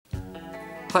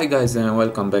Hi guys, and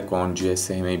welcome back on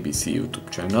GSM-ABC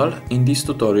YouTube channel. In this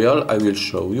tutorial I will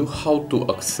show you how to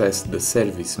access the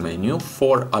service menu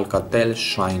for Alcatel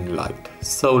SHINE Lite.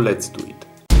 So let's do it.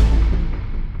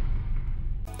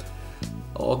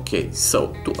 Okay,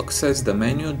 so to access the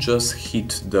menu, just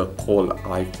hit the call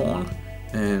icon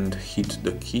and hit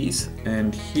the keys,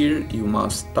 and here you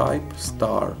must type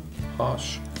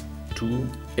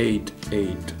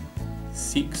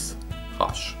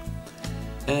 *2886#.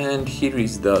 And here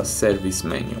is the service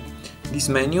menu. This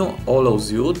menu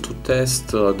allows you to test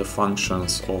the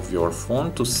functions of your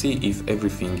phone to see if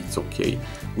everything is okay.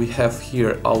 We have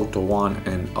here Auto 1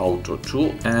 and Auto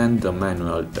 2 and the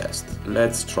manual test.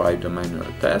 Let's try the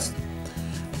manual test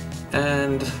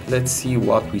and let's see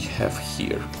what we have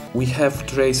here. We have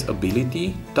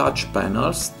traceability, touch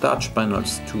panels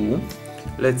 2.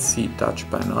 Let's see touch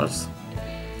panels.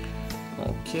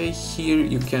 Okay, here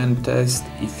you can test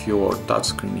if your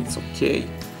touchscreen is okay,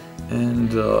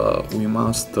 and we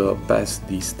must pass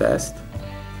this test.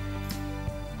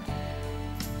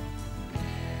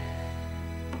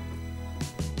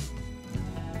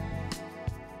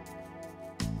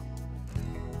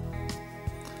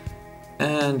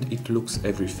 And it looks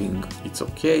everything it's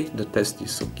okay, the test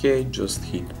is okay, just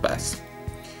hit pass.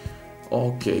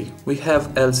 Okay, we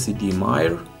have LCD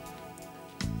mirror.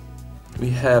 We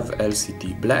have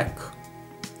LCD black,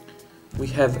 we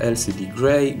have LCD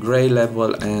gray, gray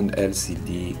level, and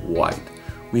LCD white.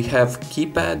 We have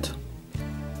keypad,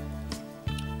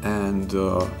 and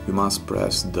you must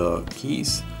press the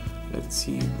keys. Let's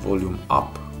see, volume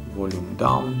up, volume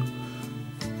down,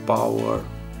 power,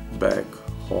 back,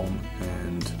 home,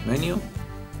 and menu,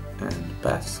 and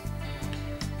pass.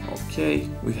 Okay,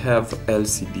 we have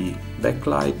LCD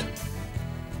backlight.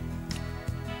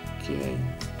 Okay.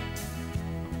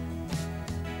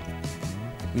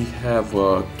 We have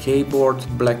a keyboard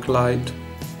blacklight.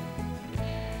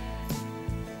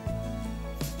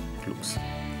 Looks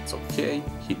it's okay,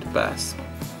 hit pass.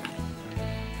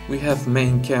 We have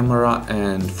main camera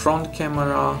and front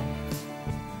camera.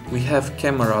 We have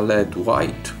camera LED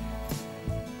white.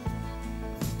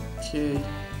 Okay,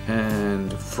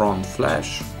 and front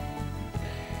flash.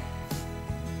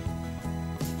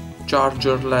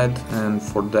 Charger LED, and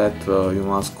for that you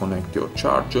must connect your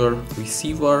charger.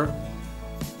 Receiver.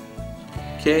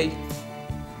 Okay,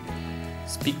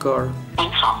 speaker.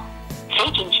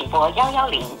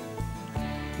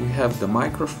 We have the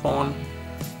microphone,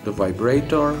 the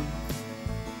vibrator,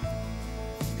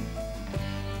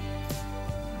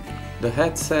 the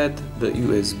headset, the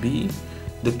USB,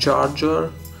 the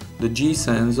charger, the G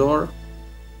sensor,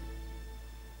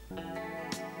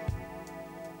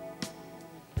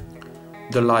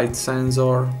 the light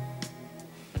sensor,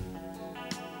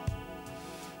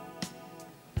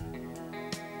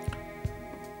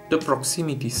 the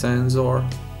proximity sensor,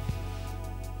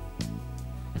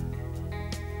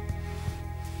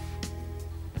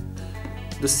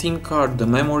 the SIM card, the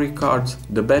memory card,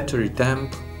 the battery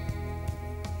temp.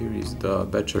 Here is the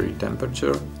battery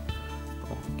temperature.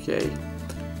 Okay,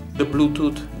 the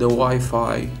Bluetooth, the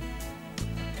Wi-Fi,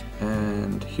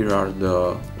 and here are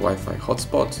the Wi-Fi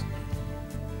hotspots,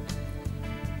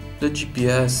 the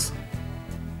GPS.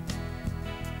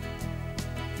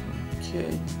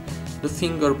 Okay, the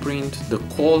fingerprint, the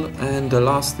call, and the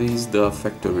last is the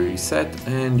factory reset,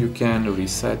 and you can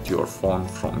reset your phone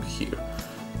from here.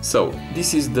 So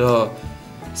this is the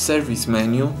service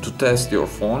menu to test your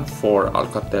phone for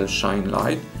Alcatel SHINE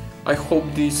Lite. I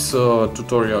hope this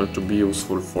tutorial to be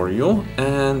useful for you,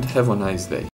 and have a nice day.